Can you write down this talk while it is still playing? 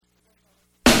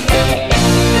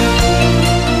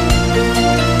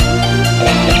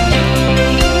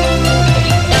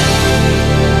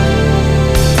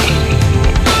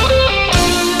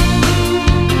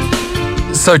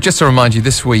So just to remind you,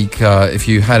 this week, if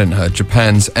you hadn't heard,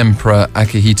 Japan's Emperor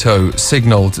Akihito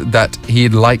signalled that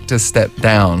he'd like to step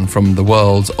down from the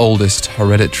world's oldest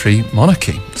hereditary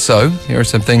monarchy. So here are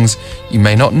some things you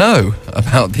may not know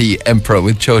about the emperor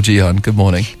with Cho Jooyeon. Good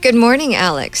morning. Good morning,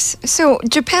 Alex. So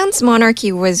Japan's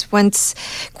monarchy was once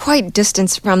quite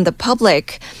distant from the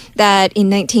public. That in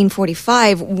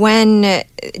 1945, when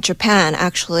Japan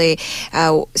actually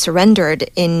surrendered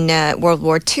in World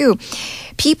War II,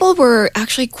 people were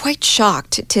actually quite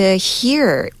shocked to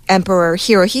hear Emperor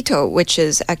Hirohito, which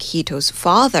is Akihito's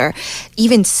father,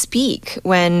 even speak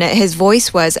when his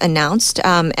voice was announced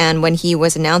and when he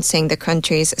was announcing the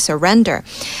country's surrender.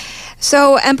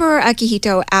 So Emperor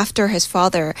Akihito, after his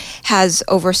father, has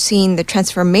overseen the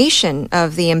transformation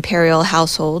of the imperial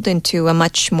household into a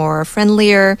much more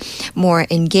friendlier, more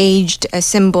engaged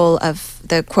symbol of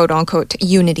the quote-unquote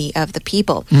unity of the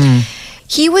people.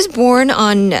 He was born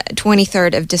on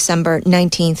 23rd of December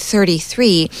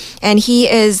 1933, and he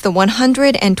is the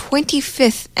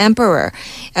 125th emperor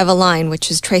of a line which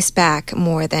is traced back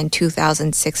more than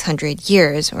 2,600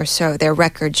 years or so, their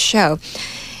records show.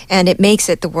 And it makes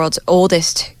it the world's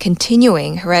oldest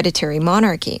continuing hereditary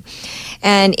monarchy.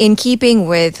 And in keeping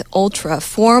with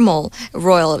ultra-formal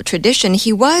royal tradition,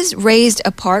 he was raised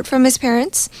apart from his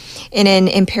parents in an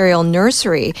imperial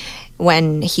nursery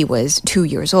when he was 2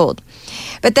 years old.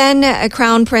 But then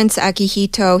Crown Prince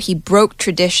Akihito, he broke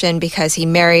tradition because he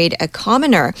married a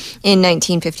commoner in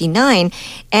 1959,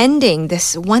 ending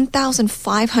this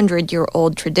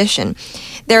 1,500-year-old tradition.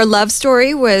 Their love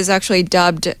story was actually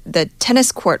dubbed the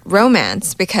tennis court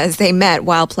romance because they met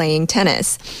while playing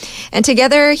tennis. And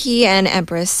together, he and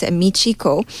Empress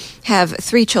Michiko have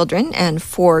 3 children and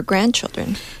 4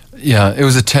 grandchildren. Yeah, it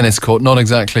was a tennis court, not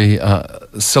exactly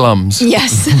slums.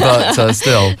 Yes. But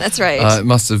still. That's right. It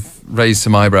must have raised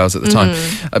some eyebrows at the time.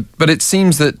 But it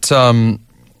seems that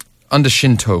under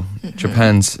Shinto,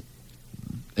 Japan's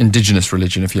indigenous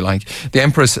religion, if you like, the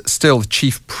emperor's still the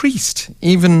chief priest,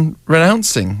 even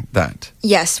renouncing that.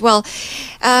 Yes, well,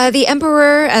 the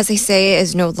emperor, as they say,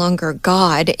 is no longer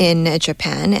God in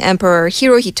Japan. Emperor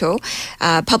Hirohito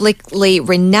publicly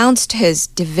renounced his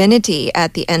divinity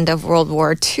at the end of World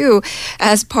War II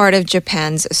as part of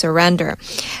Japan's surrender.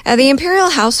 The imperial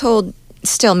household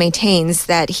still maintains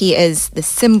that he is the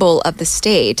symbol of the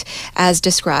state as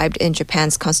described in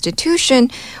Japan's constitution,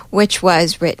 which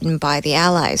was written by the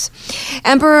Allies.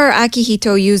 Emperor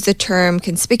Akihito used the term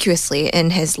conspicuously in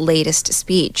his latest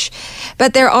speech.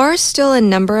 But there are still a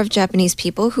number of Japanese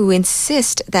people who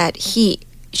insist that he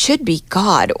should be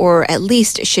God, or at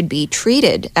least should be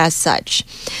treated as such.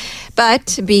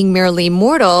 But being merely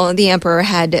mortal, the emperor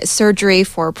had surgery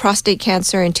for prostate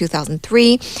cancer in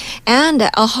 2003 and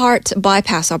a heart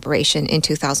bypass operation in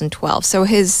 2012. So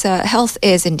his health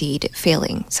is indeed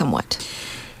failing somewhat.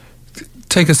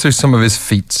 Take us through some of his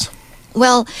feats.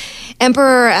 Well,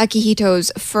 Emperor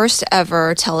Akihito's first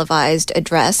ever televised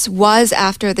address was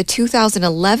after the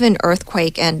 2011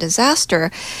 earthquake and disaster,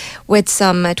 with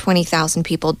some 20,000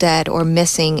 people dead or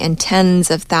missing and tens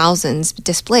of thousands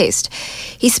displaced.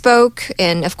 He spoke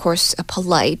in, of course, a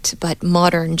polite but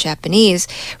modern Japanese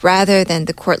rather than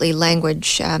the courtly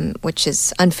language which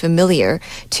is unfamiliar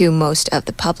to most of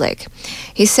the public.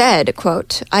 He said,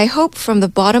 quote, "I hope from the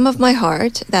bottom of my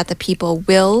heart that the people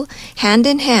will, hand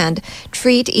in hand,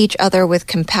 treat each other with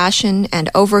compassion and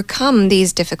overcome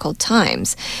these difficult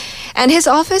times." And his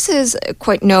office is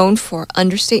quite known for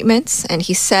understatements, and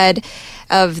he said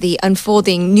of the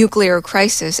unfolding nuclear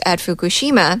crisis at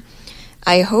Fukushima,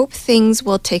 "I hope things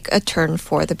will take a turn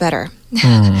for the better."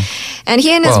 And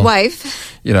he and his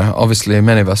wife... You know, obviously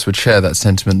many of us would share that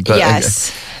sentiment. But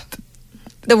yes.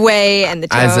 The way and the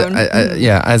tone.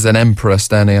 As an emperor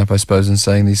standing up, I suppose, and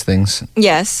saying these things.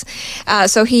 Yes.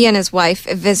 So he and his wife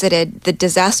visited the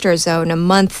disaster zone a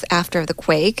month after the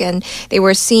quake, and they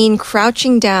were seen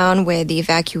crouching down with the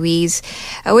evacuees,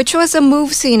 which was a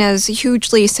move seen as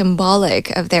hugely symbolic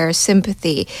of their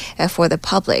sympathy for the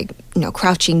public. You know,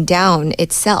 crouching down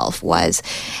itself was.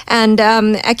 And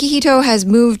Akihito has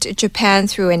moved Japan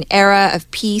through an era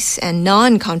of peace and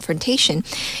non-confrontation.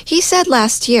 He said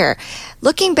last year,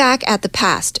 "Looking back at the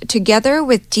past, together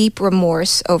with deep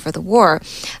remorse over the war,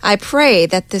 I pray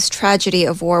that this tragedy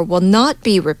of war will not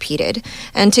be repeated,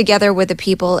 and together with the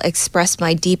people express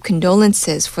my deep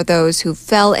condolences for those who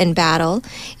fell in battle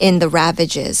in the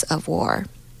ravages of war."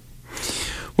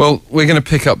 Well, we're going to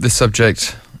pick up this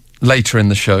subject later in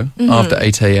the show, after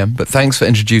 8 a.m., but thanks for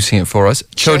introducing it for us.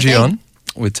 Cho Jooyeon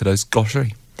with today's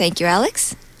Glossary. Thank you,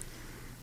 Alex.